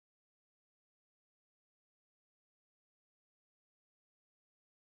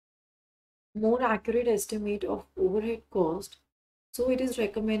more accurate estimate of overhead cost, so it is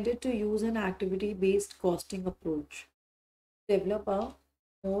recommended to use an activity-based costing approach. Develop a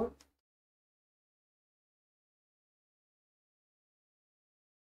more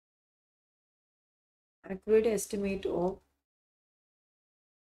accurate estimate of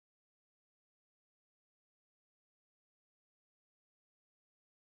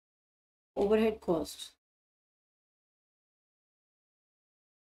overhead costs.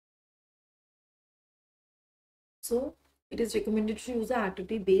 So it is recommended to use the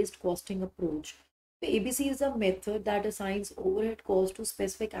activity-based costing approach. The ABC is a method that assigns overhead cost to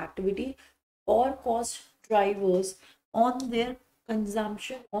specific activity or cost drivers on their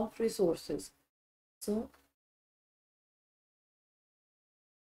consumption of resources. So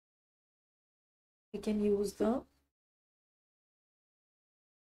we can use the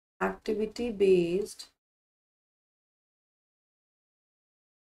activity-based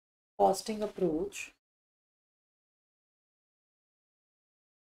costing approach.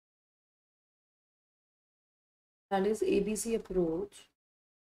 That is ABC approach.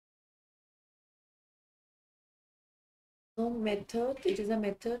 So method, it is a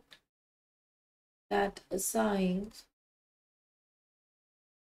method that assigns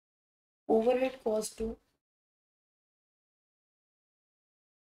overhead cost to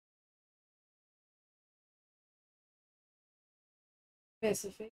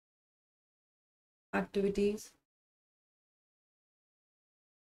specific activities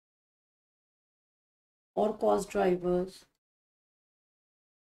or cost drivers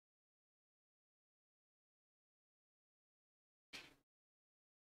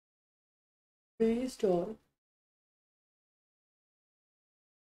based on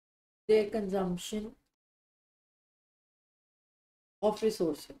their consumption of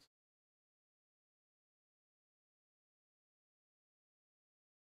resources.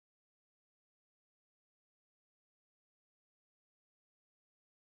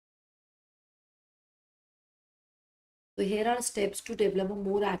 So here are steps to develop a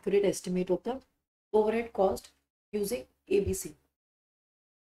more accurate estimate of the overhead cost using ABC.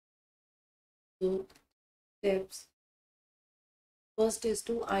 So steps. First is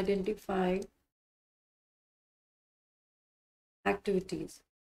to identify activities.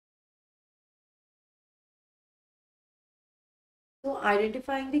 So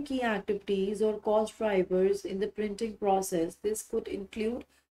identifying the key activities or cost drivers in the printing process, this could include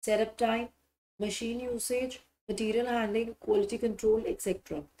setup time, machine usage, material handling, quality control,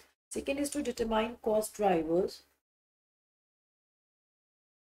 etc. Second is to determine cost drivers.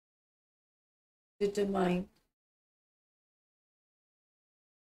 Determine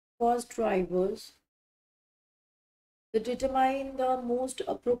cost drivers. Determine the most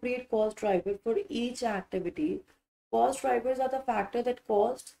appropriate cost driver for each activity. Cost drivers are the factor that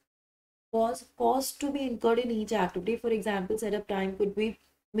cause cost to be incurred in each activity. For example, setup time could be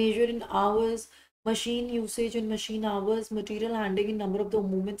measured in hours, machine usage in machine hours, material handling in number of the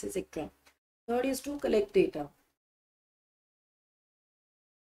movements, etc. Third is to collect data.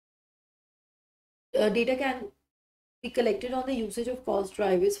 Data can be collected on the usage of cost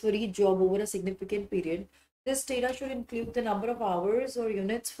drivers for each job over a significant period. This data should include the number of hours or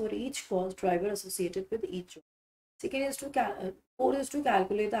units for each cost driver associated with each job. Second is to fourth is to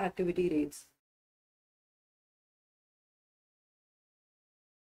calculate the activity rates.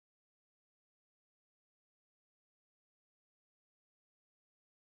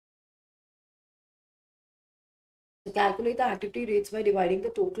 So calculate the activity rates by dividing the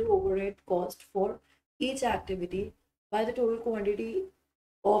total overhead cost for each activity by the total quantity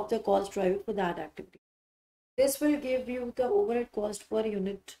of the cost driver for that activity. This will give you the overhead cost per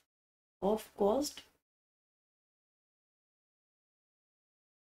unit of cost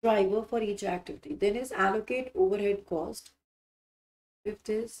driver for each activity. Then is allocate overhead cost. Fifth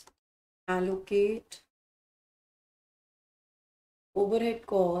is allocate overhead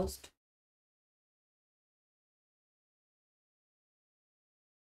cost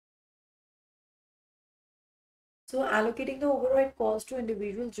So allocating the overhead cost to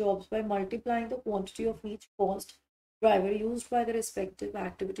individual jobs by multiplying the quantity of each cost driver used by the respective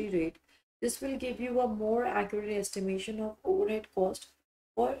activity rate. This will give you a more accurate estimation of overhead cost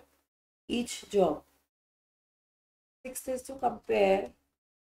for each job. Sixth is to compare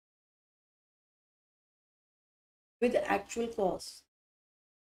with actual costs.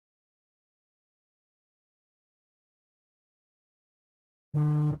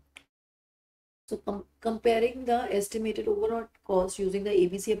 So comparing the estimated overhead cost using the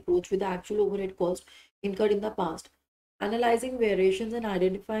ABC approach with the actual overhead cost incurred in the past, analyzing variations and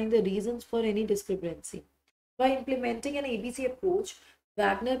identifying the reasons for any discrepancy. By implementing an ABC approach,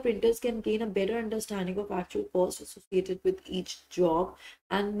 Wagner printers can gain a better understanding of actual costs associated with each job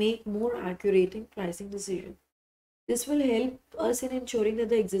and make more accurate pricing decisions. This will help us in ensuring that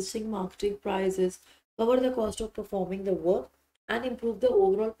the existing marketing prices cover the cost of performing the work and improve the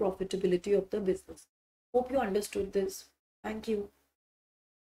overall profitability of the business. Hope you understood this. Thank you.